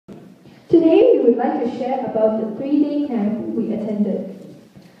Today, we would like to share about the 3-day camp we attended.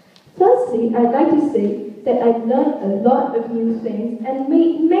 Firstly, I'd like to say that I learned a lot of new things and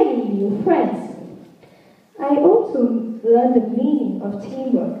made many new friends. I also learned the meaning of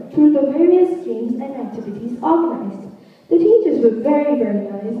teamwork through the various games and activities organized. The teachers were very, very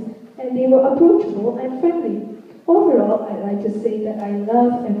nice, and they were approachable and friendly. Overall, I'd like to say that I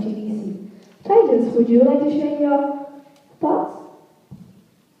love MTDC. Titus, would you like to share your thoughts?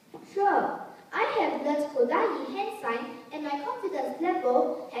 Sure. I have learned Kodai hand sign and my confidence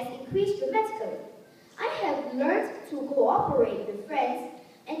level has increased dramatically. I have learned to cooperate with friends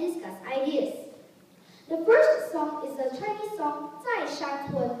and discuss ideas. The first song is a Chinese song,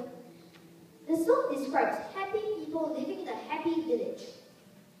 Shan. The song describes happy people living in a happy village.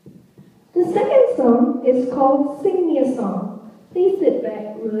 The second song is called Sing Me a Song. Please sit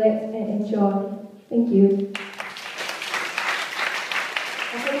back, relax, and enjoy. Thank you.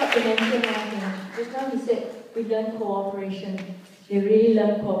 I forgot to mention one thing. Just now he said we learn cooperation. They really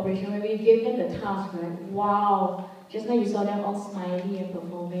learn cooperation. When we gave them the task, right? Wow! Just now you saw them all smiling and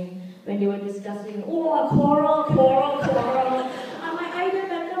performing. When they were discussing, oh, quarrel. My idea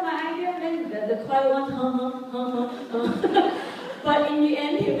better, my idea better. The quiet one, But in the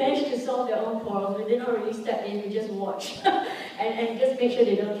end, they managed to solve their own quarrels. We did not really step in, we just watched. and just make sure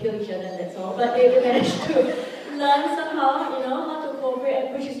they don't kill each other, that's all. But they managed to learn somehow, how to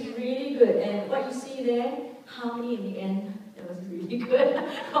cooperate, which is really good. And what you see there, harmony in the end, that was really good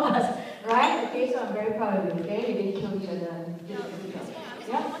for us. Right? Okay, so I'm very proud of you, okay? You didn't kill each other.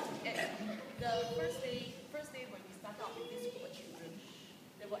 Yeah? The first day when we started out with this group of children,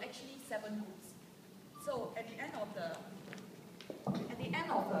 there were actually 7 groups. So at the end of the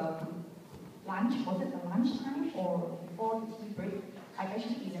lunch, was it the lunchtime or before the tea break, I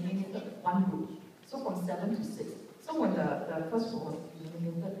actually eliminated 1 group. So from 7 to 6. So when the first group was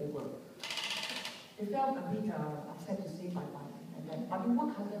eliminated over, they felt a bit upset to say bye-bye. But we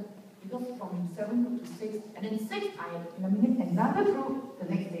worked harder because from 7 to 6, and then 6 I eliminated another group the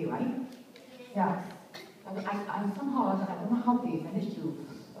next day, right? Yeah. But I somehow, I don't know how they managed to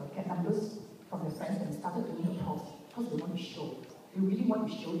get numbers from their friends and started doing the props because they want to show. They really want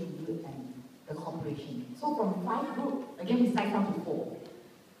to show to you and the cooperation. So from 5 groups, again we signed down to 4.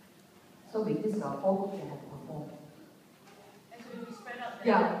 So with this 4 groups they have performed. Actually we spread out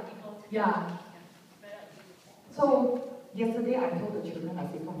Yeah. So yesterday I told the children, I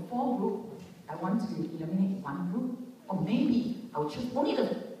said from 4 groups, I want to eliminate 1 group, or maybe I'll choose only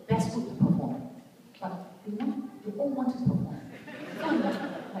the best group to perform. But they all want to perform.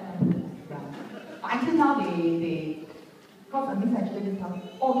 But until now they because the Miss actually didn't tell me,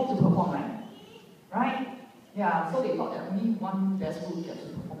 all get to perform, right? Right? Yeah, so they thought that only one best group gets to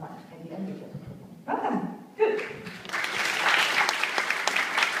perform, right? At the end they get to perform. Well done. Good.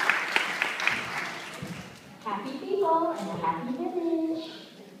 Happy people and a happy village.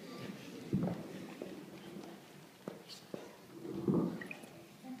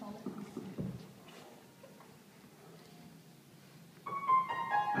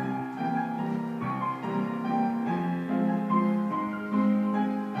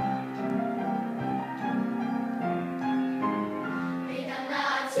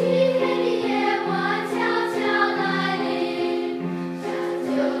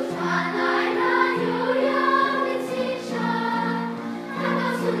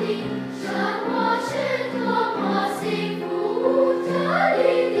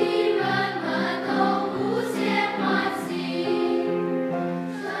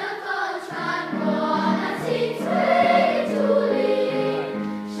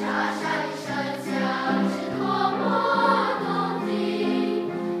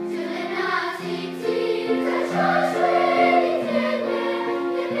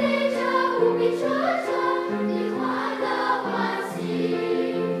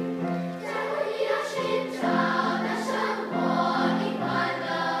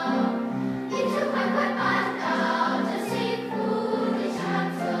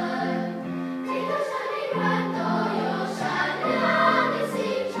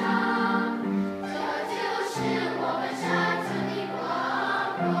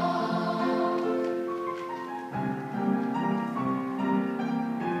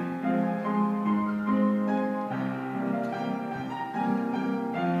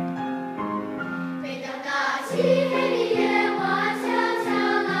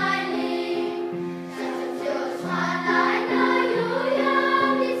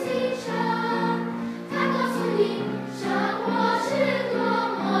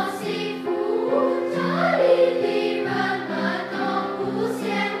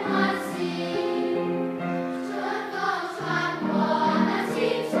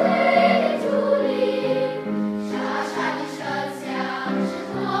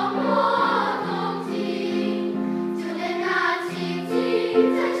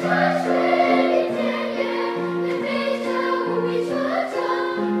 much.